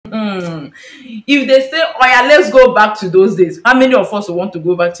If they say, oh yeah, let's go back to those days, how many of us want to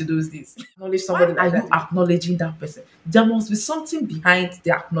go back to those days? Acknowledge somebody. Why are you acknowledging that person? There must be something behind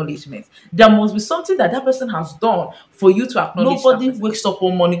the acknowledgement. There must be something that that person has done for you to acknowledge. Nobody wakes up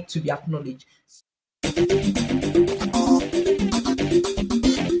one morning to be acknowledged.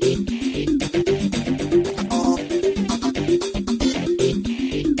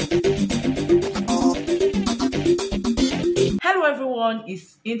 Hello everyone,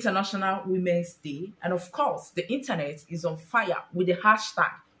 it's International Women's Day, and of course the internet is on fire with the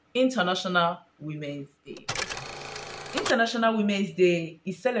hashtag International Women's Day. International Women's Day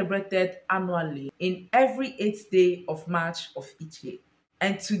is celebrated annually in every 8th day of March of each year.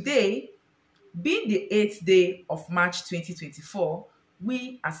 And today, being the 8th day of March 2024,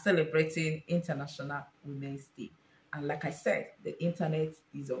 we are celebrating International Women's Day. And like I said, the internet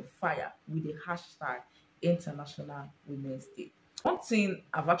is on fire with the hashtag International Women's Day. One thing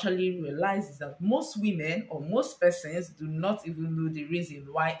I've actually realized is that most women or most persons do not even know the reason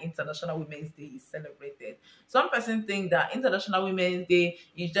why International Women's Day is celebrated. Some persons think that International Women's Day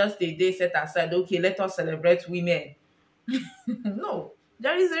is just a day set aside, okay, let us celebrate women. No,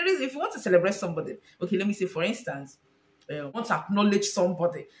 there is a reason. If you want to celebrate somebody, okay, let me say for instance, want to acknowledge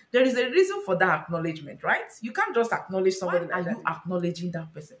somebody, there is a reason for that acknowledgement, right? You can't just acknowledge somebody. Why are you acknowledging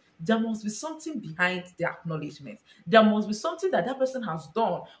that person? There must be something behind the acknowledgement. There must be something that that person has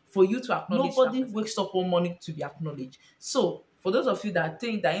done for you to acknowledge. Nobody wakes up one morning to be acknowledged. So for those of you that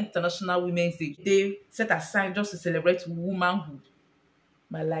think that International Women's Day, they set aside just to celebrate womanhood,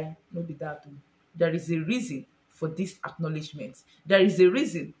 my lie, no be that. There is a reason for this acknowledgement. There is a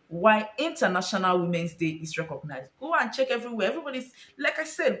reason why International Women's Day is recognized. Go and check everywhere. Everybody's, like I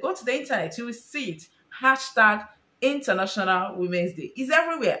said, go to the internet, you will see it. Hashtag International Women's Day is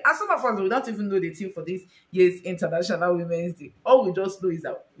everywhere. And some of us, we don't even know the theme for this year's International Women's Day. All we just know is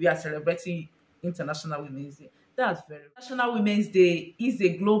that we are celebrating International Women's Day. That's very. International Women's Day is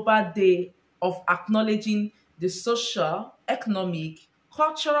a global day of acknowledging the social, economic,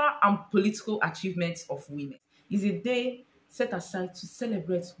 cultural, and political achievements of women. Is a day set aside to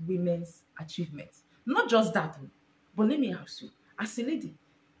celebrate women's achievements. Not just that, but let me ask you, as a lady,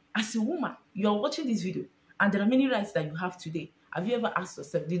 as a woman, you are watching this video, and there are many rights that you have today. Have you ever asked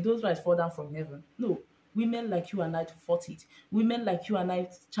yourself, did those rights fall down from heaven? No. Women like you and I fought it. Women like you and I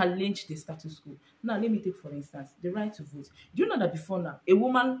challenged the status quo. Now, let me take, for instance, the right to vote. Do you know that before now,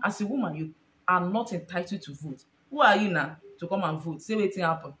 as a woman, you are not entitled to vote? Who are you now to come and vote? Say waiting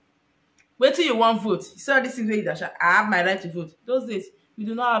happen. Wait till you want vote. You saw this thing that I have my right to vote. Those days, you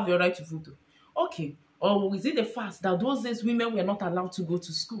do not have your right to vote. Okay. Or is it the fact that those days women were not allowed to go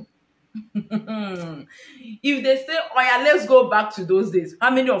to school? If they say, oh yeah, let's go back to those days,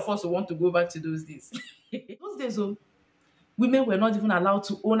 how many of us want to go back to those days? Those days, women were not even allowed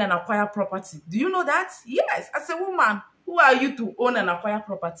to own and acquire property. Do you know that? Yes. As a woman, who are you to own and acquire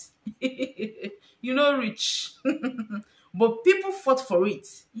property? You know, rich. But people fought for it.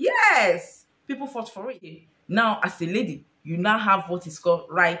 Yes, people fought for it. Now, as a lady, you now have what is called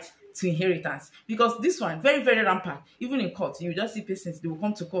right to inheritance. Because this one, very, very rampant. Even in court, you just see persons, they will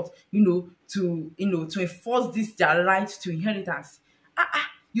come to court, to enforce this, their right to inheritance.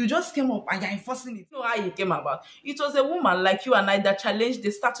 You just came up and you're enforcing it. You know how it came about? It was a woman like you and I that challenged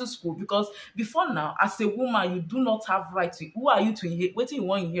the status quo. Because before now, as a woman, you do not have right to. Who are you to inherit? What do you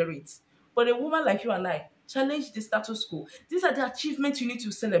want to inherit? But a woman like you and I challenge the status quo. These are the achievements you need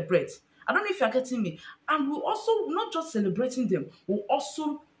to celebrate. I don't know if you're getting me. And we're also not just celebrating them, we'll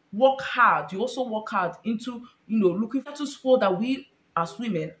also work hard. You also work hard into, looking for status quo that we as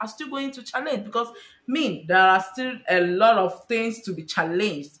women are still going to challenge. Because, there are still a lot of things to be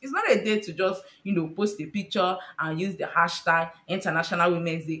challenged. It's not a day to just, post a picture and use the hashtag International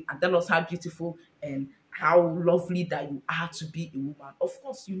Women's Day and tell us how beautiful and how lovely that you are to be a woman. Of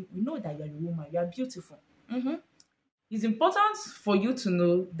course, you know that you're a woman. You are beautiful. It's important for you to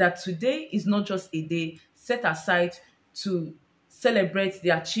know that today is not just a day set aside to celebrate the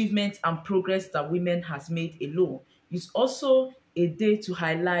achievements and progress that women has made alone. It's also a day to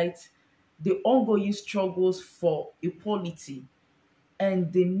highlight the ongoing struggles for equality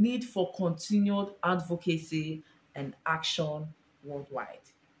and the need for continued advocacy and action worldwide.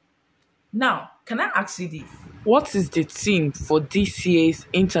 Now, can I ask you this? What is the theme for this year's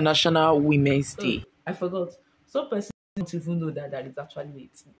International Women's Day? I forgot. Some person don't even know that is actually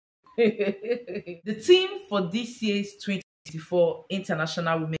it. The theme for this year's 2024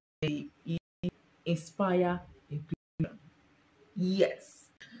 International Women's Day is Inspire Inclusion. Yes.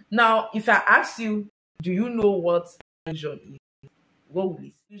 Now, if I ask you, do you know what inclusion is? What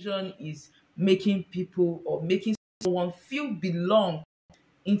inclusion is? Making people or making someone feel belong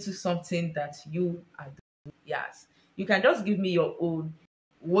into something that you are doing. Yes, you can just give me your own,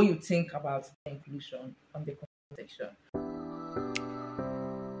 what you think about inclusion on the comment section.